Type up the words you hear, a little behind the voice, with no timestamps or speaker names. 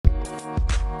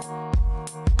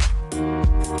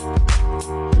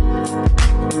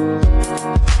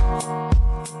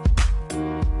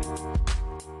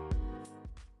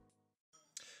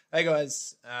Hey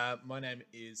guys, my name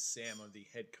is Sam. I'm the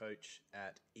head coach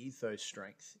at Ethos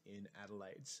Strength in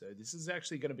Adelaide. So this is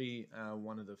actually going to be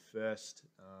one of the first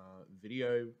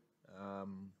video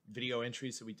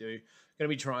entries that we do. Going to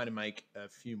be trying to make a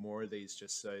few more of these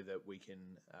just so that we can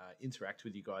interact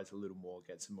with you guys a little more,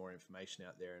 get some more information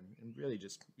out there, and really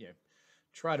just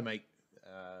try to make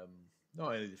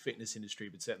not only the fitness industry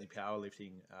but certainly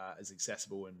powerlifting as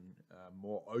accessible and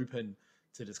more open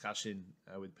to discussion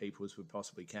with people as we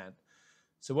possibly can.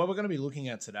 So what we're going to be looking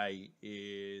at today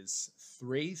is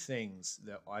three things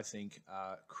that I think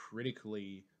are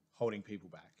critically holding people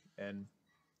back. And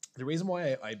the reason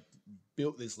why I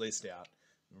built this list out,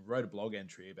 and wrote a blog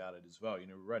entry about it as well,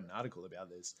 wrote an article about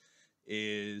this,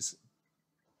 is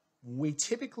we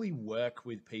typically work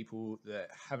with people that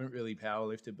haven't really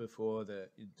powerlifted before, that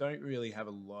don't really have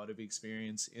a lot of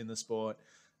experience in the sport.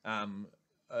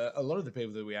 A lot of the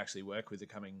people that we actually work with are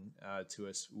coming to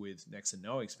us with next to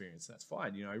no experience. That's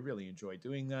fine. I really enjoy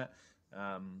doing that.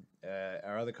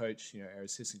 Our other coach, our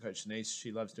assistant coach Denise,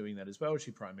 she loves doing that as well.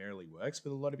 She primarily works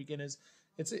with a lot of beginners.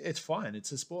 It's fine.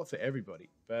 It's a sport for everybody.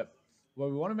 But what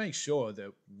we want to make sure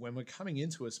that when we're coming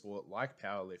into a sport like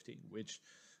powerlifting, which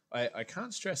I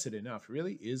can't stress it enough,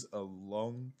 really is a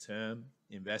long-term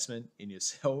investment in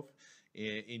yourself,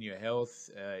 in your health,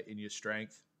 in your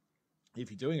strength,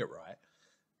 if you're doing it right,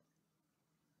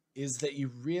 is that you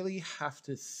really have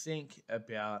to think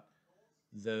about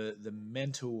the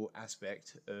mental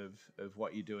aspect of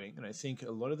what you're doing. And I think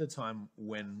a lot of the time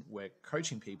when we're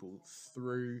coaching people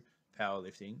through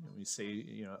powerlifting, we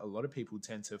see, a lot of people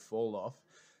tend to fall off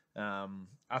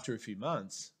after a few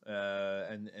months.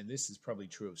 And this is probably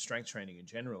true of strength training in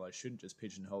general. I shouldn't just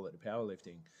pigeonhole it to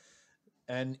powerlifting.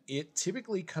 And it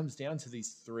typically comes down to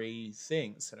these three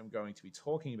things that I'm going to be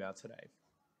talking about today.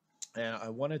 And I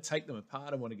want to take them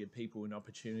apart. I want to give people an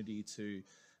opportunity to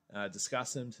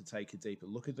discuss them, to take a deeper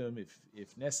look at them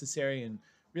if necessary. And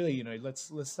really,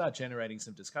 let's start generating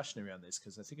some discussion around this,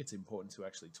 because I think it's important to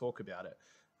actually talk about it,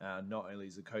 not only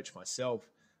as a coach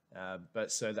myself, but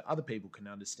so that other people can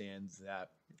understand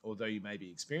that although you may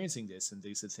be experiencing this and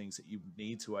these are things that you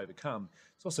need to overcome,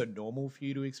 it's also normal for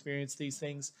you to experience these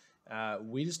things.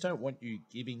 We just don't want you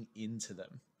giving into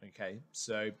them. Okay,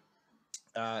 so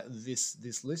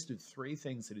this list of three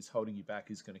things that is holding you back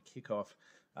is going to kick off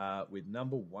with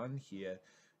number one here.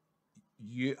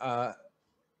 You are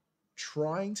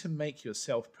trying to make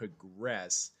yourself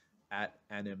progress at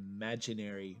an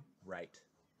imaginary rate.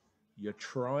 You're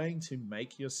trying to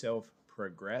make yourself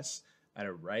progress at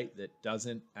a rate that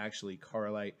doesn't actually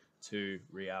correlate to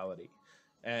reality.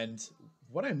 And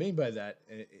what I mean by that,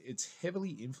 it's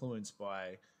heavily influenced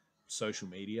by social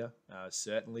media,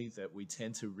 certainly, that we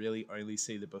tend to really only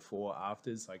see the before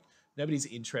afters. Like, nobody's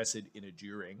interested in a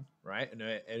during, right? And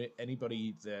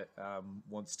anybody that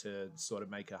wants to sort of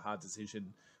make a hard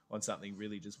decision on something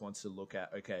really just wants to look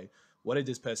at, okay, what did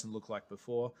this person look like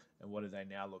before and what do they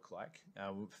now look like?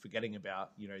 Forgetting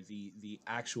about, the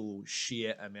actual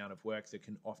sheer amount of work that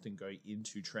can often go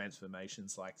into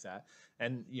transformations like that.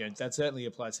 And, that certainly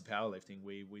applies to powerlifting.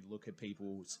 We look at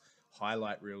people's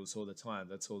highlight reels all the time.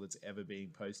 That's all that's ever being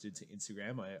posted to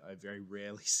Instagram. I very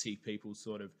rarely see people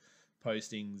sort of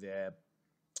posting their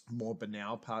more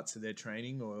banal parts of their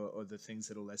training or the things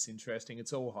that are less interesting.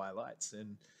 It's all highlights.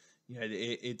 And,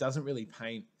 it doesn't really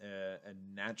paint a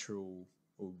natural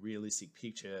or realistic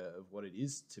picture of what it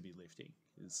is to be lifting.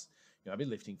 Because, I've been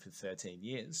lifting for 13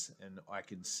 years and I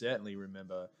can certainly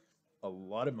remember a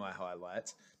lot of my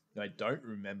highlights. I don't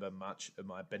remember much of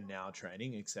my banal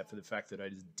training except for the fact that I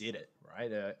just did it, right?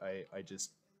 I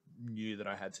just knew that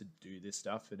I had to do this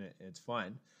stuff and it's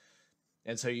fine.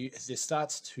 And so this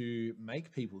starts to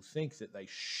make people think that they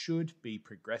should be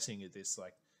progressing at this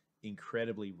like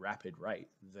incredibly rapid rate,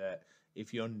 that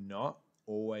if you're not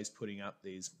always putting up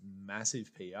these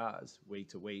massive PRs week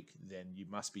to week, then you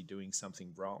must be doing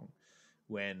something wrong.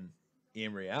 When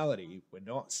in reality, we're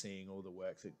not seeing all the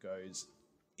work that goes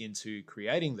into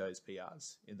creating those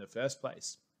PRs in the first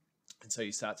place. And so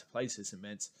you start to place this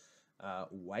immense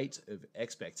weight of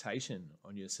expectation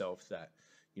on yourself that,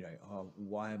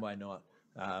 why am I not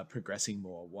progressing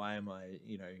more? Why am I,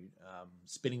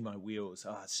 spinning my wheels?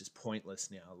 Oh, it's just pointless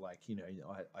now. Like,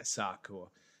 I suck. Or,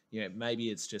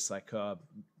 maybe it's just like,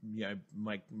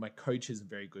 my coach isn't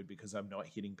very good because I'm not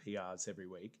hitting PRs every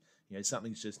week.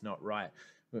 Something's just not right.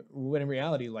 When in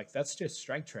reality, like, that's just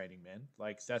strength training, man.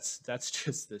 Like, that's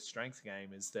just the strength game,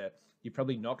 is that you're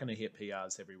probably not going to hit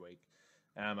PRs every week.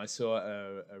 I saw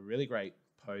a really great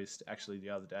post actually the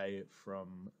other day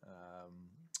from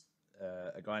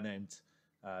a guy named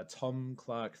Tom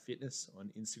Clark Fitness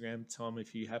on Instagram. Tom,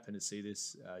 if you happen to see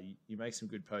this, you make some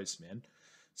good posts, man.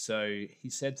 So he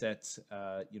said that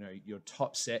your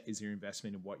top set is your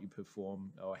investment in what you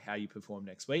perform or how you perform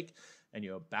next week, and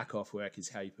your back off work is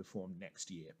how you perform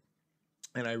next year.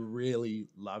 And I really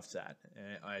love that.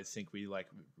 I think we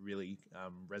really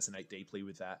resonate deeply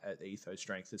with that at Ethos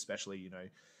Strength, especially.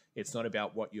 It's not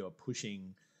about what you're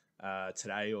pushing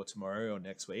today or tomorrow or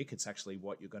next week. It's actually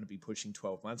what you're going to be pushing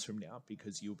 12 months from now,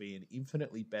 because you'll be an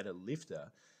infinitely better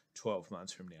lifter 12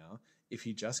 months from now if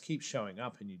you just keep showing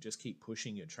up and you just keep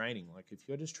pushing your training. Like if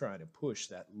you're just trying to push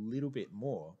that little bit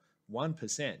more,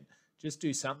 1%, just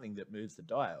do something that moves the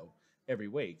dial every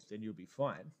week, then you'll be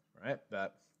fine, right?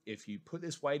 But if you put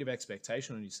this weight of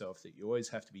expectation on yourself that you always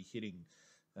have to be hitting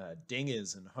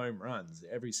dingers and home runs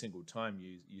every single time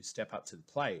you step up to the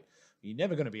plate, you're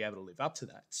never going to be able to live up to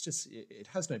that. It's just, it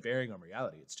has no bearing on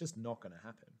reality. It's just not going to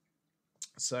happen.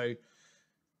 So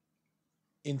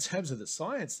in terms of the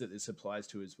science that this applies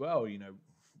to as well,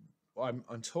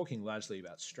 I'm talking largely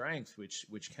about strength,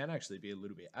 which can actually be a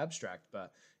little bit abstract.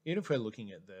 But even if we're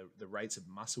looking at the rates of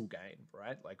muscle gain,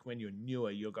 right? Like when you're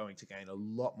newer, you're going to gain a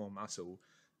lot more muscle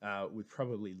with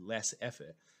probably less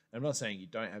effort. I'm not saying you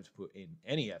don't have to put in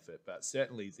any effort, but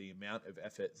certainly the amount of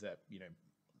effort that,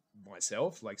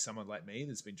 myself, like someone like me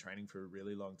that's been training for a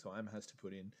really long time, has to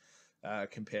put in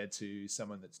compared to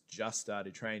someone that's just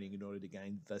started training in order to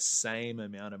gain the same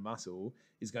amount of muscle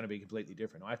is going to be completely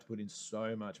different. I have to put in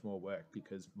so much more work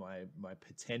because my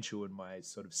potential and my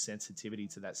sort of sensitivity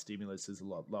to that stimulus is a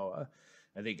lot lower.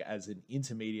 I think as an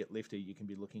intermediate lifter, you can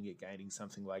be looking at gaining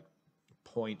something like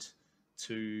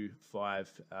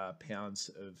 0.25 pounds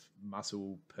of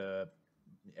muscle per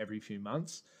every few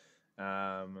months.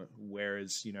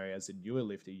 Whereas, as a newer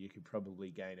lifter, you could probably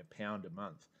gain a pound a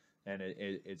month. And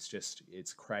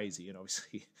it's crazy. And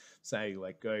obviously saying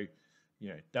go,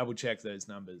 double check those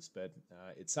numbers, but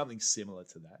it's something similar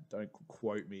to that. Don't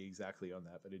quote me exactly on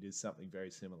that, but it is something very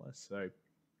similar. So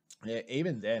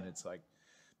even then it's like,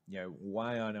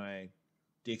 why aren't I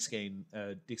dick skin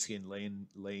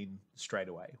lean straight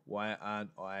away? Why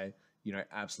aren't I,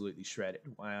 absolutely shredded?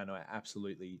 Why aren't I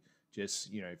absolutely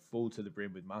just, full to the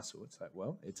brim with muscle? It's like,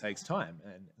 well, it takes time.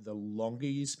 And the longer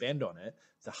you spend on it,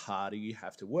 the harder you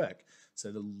have to work.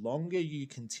 So the longer you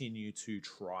continue to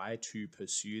try to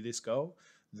pursue this goal,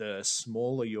 the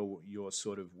smaller your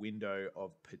sort of window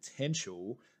of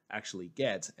potential actually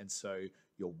gets. And so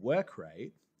your work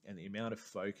rate and the amount of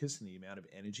focus and the amount of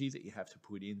energy that you have to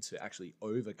put in to actually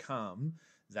overcome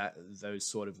those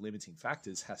sort of limiting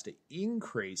factors has to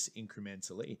increase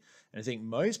incrementally. And I think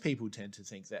most people tend to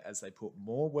think that as they put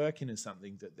more work into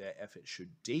something that their effort should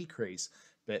decrease,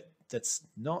 but that's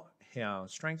not how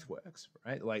strength works,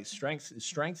 right? Like strength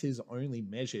is only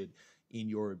measured in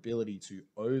your ability to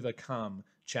overcome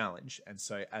challenge. And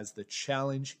so as the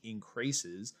challenge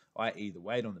increases, i.e. the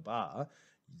weight on the bar,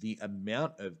 the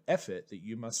amount of effort that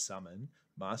you must summon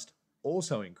must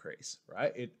also increase,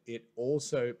 right? It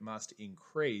also must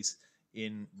increase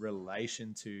in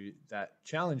relation to that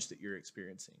challenge that you're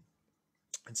experiencing.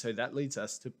 And so that leads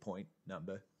us to point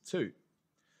number 2.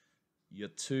 You're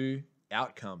too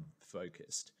outcome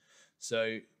focused.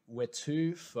 So we're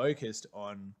too focused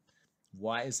on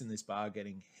why isn't this bar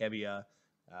getting heavier?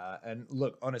 And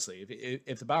look, honestly,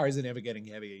 if the bar isn't ever getting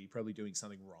heavier, you're probably doing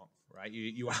something wrong, right?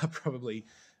 You are probably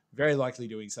very likely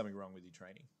doing something wrong with your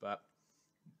training. But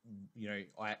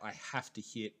I have to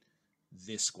hit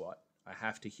this squat. I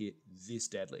have to hit this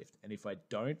deadlift. And if I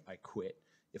don't, I quit.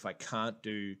 If I can't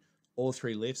do all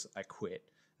 3 lifts, I quit.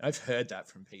 And I've heard that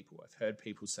from people. I've heard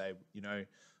people say, I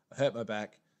hurt my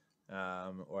back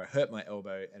or I hurt my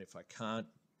elbow. And if I can't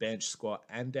bench, squat,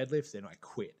 and deadlift, then I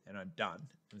quit and I'm done.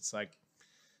 And it's like,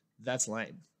 that's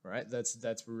lame, right? That's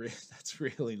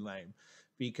really lame.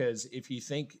 Because if you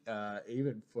think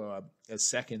even for a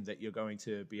second that you're going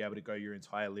to be able to go your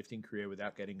entire lifting career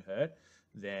without getting hurt,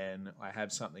 then I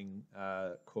have something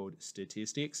called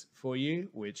statistics for you,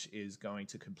 which is going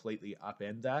to completely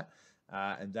upend that.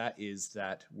 And that is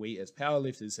that we as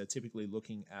powerlifters are typically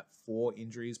looking at 4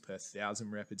 injuries per 1,000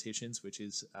 repetitions, which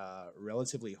is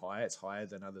relatively high. It's higher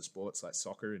than other sports like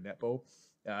soccer and netball.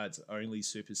 It's only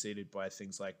superseded by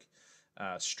things like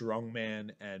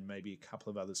strongman and maybe a couple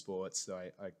of other sports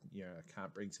that I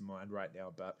can't bring to mind right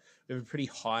now, but we have a pretty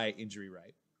high injury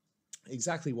rate.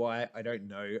 Exactly why, I don't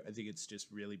know. I think it's just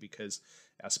really because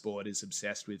our sport is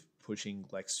obsessed with pushing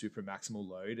like super maximal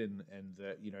load, and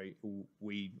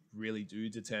we really do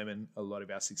determine a lot of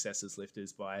our success as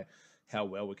lifters by how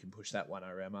well we can push that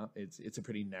 1RM up. It's a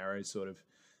pretty narrow sort of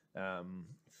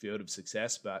field of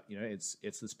success, but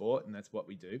it's the sport and that's what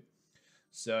we do.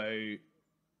 So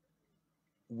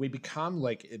we become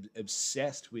like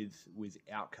obsessed with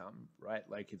outcome, right?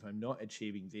 Like if I'm not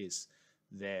achieving this,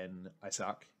 then I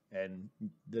suck. And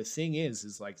the thing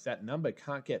is like that number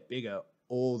can't get bigger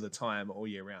all the time, all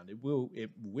year round. It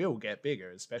will get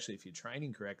bigger, especially if you're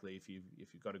training correctly. If you've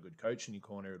got a good coach in your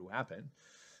corner, it'll happen.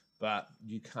 But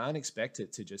you can't expect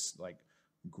it to just like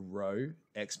grow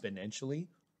exponentially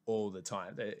all the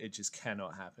time. It just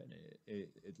cannot happen. It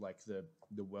like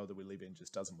the world that we live in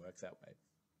just doesn't work that way.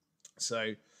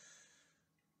 So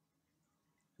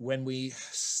when we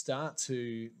start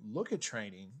to look at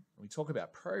training, we talk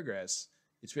about progress,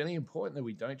 it's really important that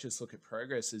we don't just look at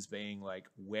progress as being like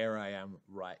where I am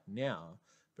right now,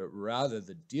 but rather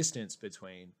the distance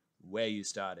between where you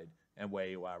started and where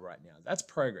you are right now. That's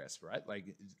progress, right?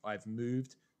 Like I've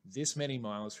moved this many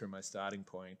miles from my starting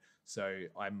point, so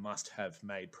I must have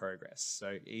made progress.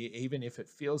 So even if it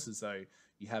feels as though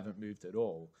you haven't moved at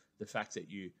all, the fact that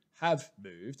you have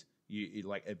moved, you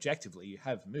like objectively you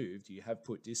have moved, you have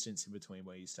put distance in between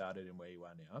where you started and where you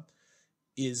are now,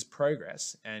 is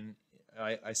progress. And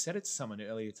I said it to someone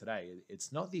earlier today,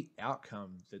 it's not the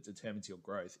outcome that determines your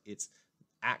growth, it's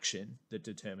action that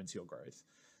determines your growth.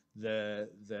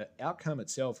 The outcome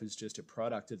itself is just a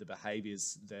product of the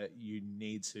behaviors that you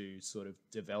need to sort of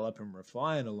develop and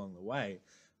refine along the way.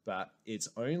 But it's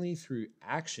only through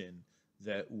action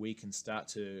that we can start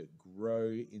to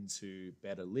grow into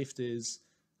better lifters,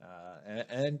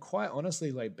 and quite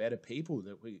honestly, like better people,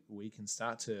 that we can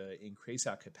start to increase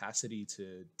our capacity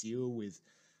to deal with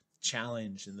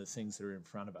challenge and the things that are in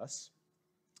front of us.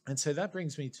 And so that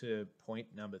brings me to point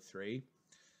number 3.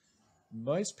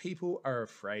 Most people are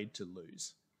afraid to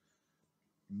lose.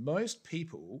 Most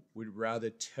people would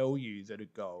rather tell you that a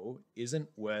goal isn't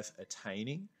worth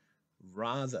attaining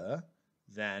rather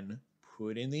than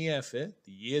put in the effort,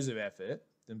 the years of effort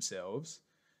themselves,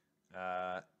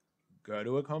 go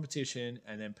to a competition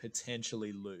and then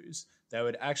potentially lose. They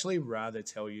would actually rather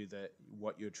tell you that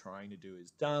what you're trying to do is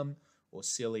dumb or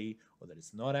silly, or that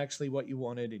it's not actually what you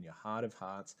wanted in your heart of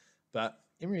hearts. But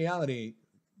in reality,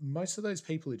 most of those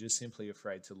people are just simply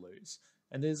afraid to lose.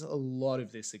 And there's a lot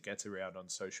of this that gets around on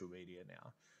social media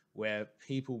now, where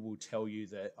people will tell you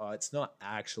that, oh, it's not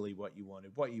actually what you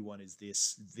wanted. What you want is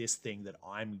this thing that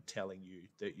I'm telling you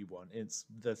that you want. It's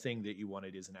the thing that you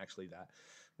wanted isn't actually that.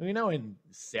 We know in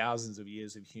thousands of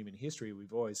years of human history,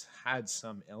 we've always had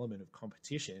some element of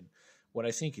competition. What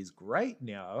I think is great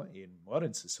now in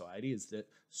modern society is that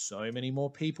so many more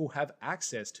people have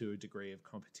access to a degree of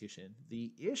competition.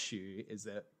 The issue is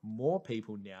that more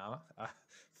people now are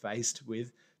faced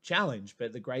with challenge.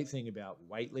 But the great thing about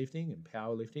weightlifting and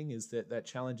powerlifting is that that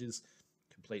challenge is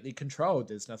completely controlled.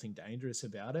 There's nothing dangerous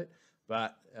about it.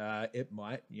 But it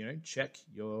might, check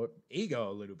your ego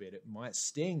a little bit. It might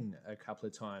sting a couple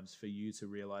of times for you to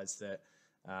realize that,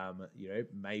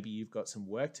 maybe you've got some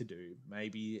work to do.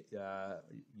 Maybe,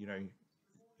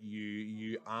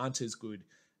 you aren't as good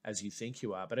as you think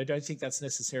you are. But I don't think that's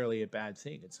necessarily a bad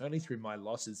thing. It's only through my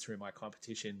losses, through my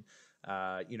competition,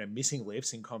 missing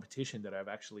lifts in competition, that I've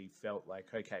actually felt like,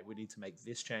 okay, we need to make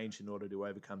this change in order to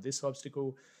overcome this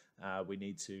obstacle. We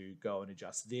need to go and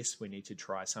adjust this. We need to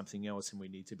try something else, and we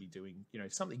need to be doing,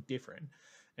 something different.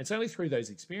 And it's only through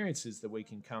those experiences that we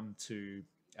can come to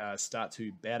start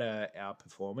to better our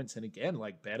performance. And again,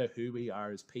 like better who we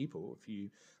are as people. If you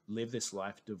live this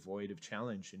life devoid of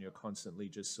challenge and you're constantly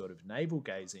just sort of navel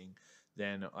gazing,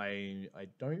 then I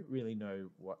don't really know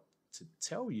what to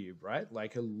tell you, right?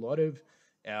 Like a lot of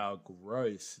our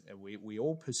growth, and we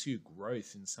all pursue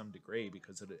growth in some degree,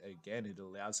 because it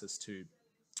allows us to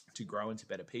grow into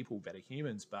better people, better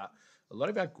humans. But a lot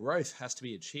of our growth has to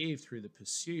be achieved through the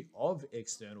pursuit of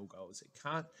external goals. It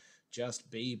can't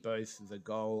just be both the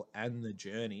goal and the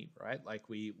journey, right? Like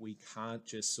we can't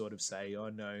just sort of say, oh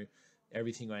no,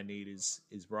 everything I need is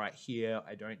right here.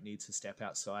 I don't need to step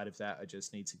outside of that. I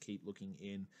just need to keep looking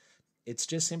in. It's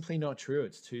just simply not true.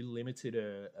 It's too limited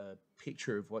a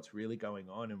picture of what's really going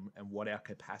on and what our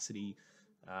capacity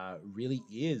really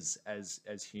is as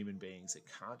human beings. It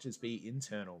can't just be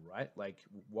internal, right? Like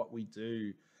what we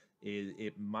do is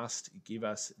it must give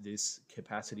us this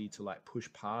capacity to like push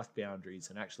past boundaries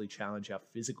and actually challenge our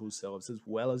physical selves as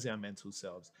well as our mental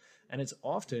selves. And it's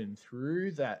often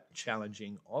through that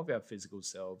challenging of our physical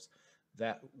selves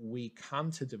that we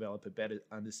come to develop a better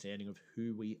understanding of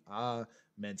who we are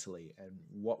mentally and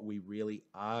what we really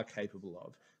are capable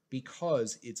of,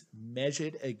 because it's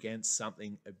measured against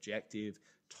something objective,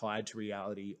 tied to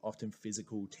reality, often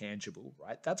physical, tangible,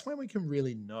 right? That's when we can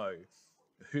really know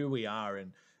who we are,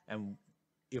 and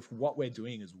if what we're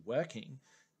doing is working,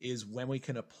 is when we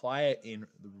can apply it in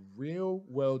the real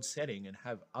world setting and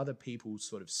have other people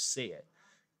sort of see it.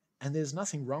 And there's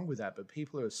nothing wrong with that, but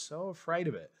people are so afraid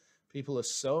of it People are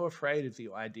so afraid of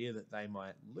the idea that they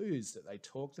might lose that they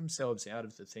talk themselves out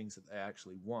of the things that they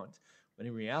actually want. When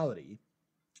in reality,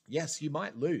 yes, you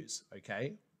might lose,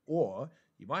 okay? Or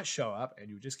you might show up and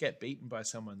you'll just get beaten by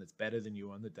someone that's better than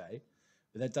you on the day.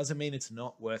 But that doesn't mean it's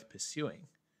not worth pursuing,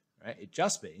 right? It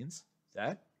just means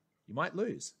that you might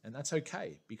lose, and that's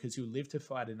okay because you'll live to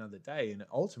fight another day. And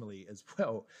ultimately, as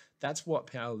well, that's what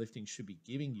powerlifting should be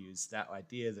giving you, is that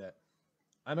idea that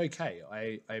I'm okay.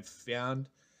 I've found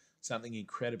something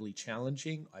incredibly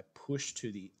challenging. I pushed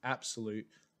to the absolute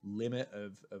limit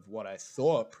of what I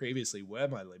thought previously were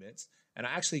my limits, and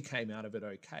I actually came out of it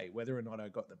okay. Whether or not I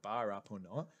got the bar up or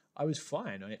not, I was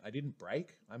fine. I didn't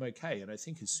break. I'm okay. And I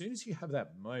think as soon as you have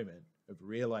that moment of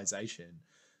realization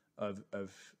of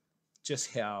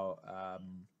just how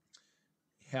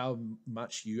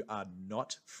much you are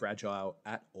not fragile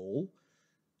at all,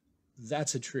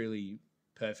 that's a truly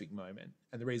perfect moment.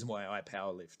 And the reason why I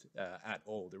powerlift at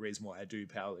all, the reason why I do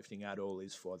powerlifting at all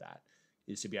is for that,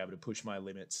 is to be able to push my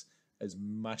limits as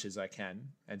much as I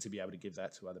can and to be able to give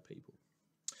that to other people.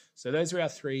 So those are our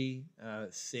three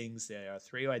things. There are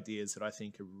three ideas that I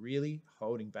think are really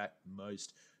holding back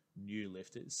most new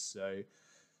lifters. So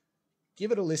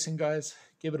give it a listen, guys.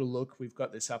 Give it a look. We've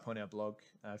got this up on our blog.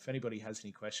 If anybody has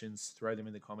any questions, throw them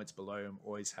in the comments below. I'm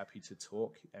always happy to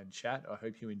talk and chat. I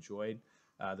hope you enjoyed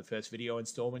the first video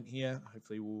installment here.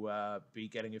 Hopefully we'll be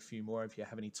getting a few more. If you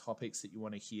have any topics that you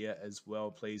want to hear as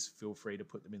well, please feel free to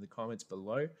put them in the comments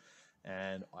below.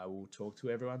 And I will talk to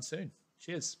everyone soon.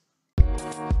 Cheers.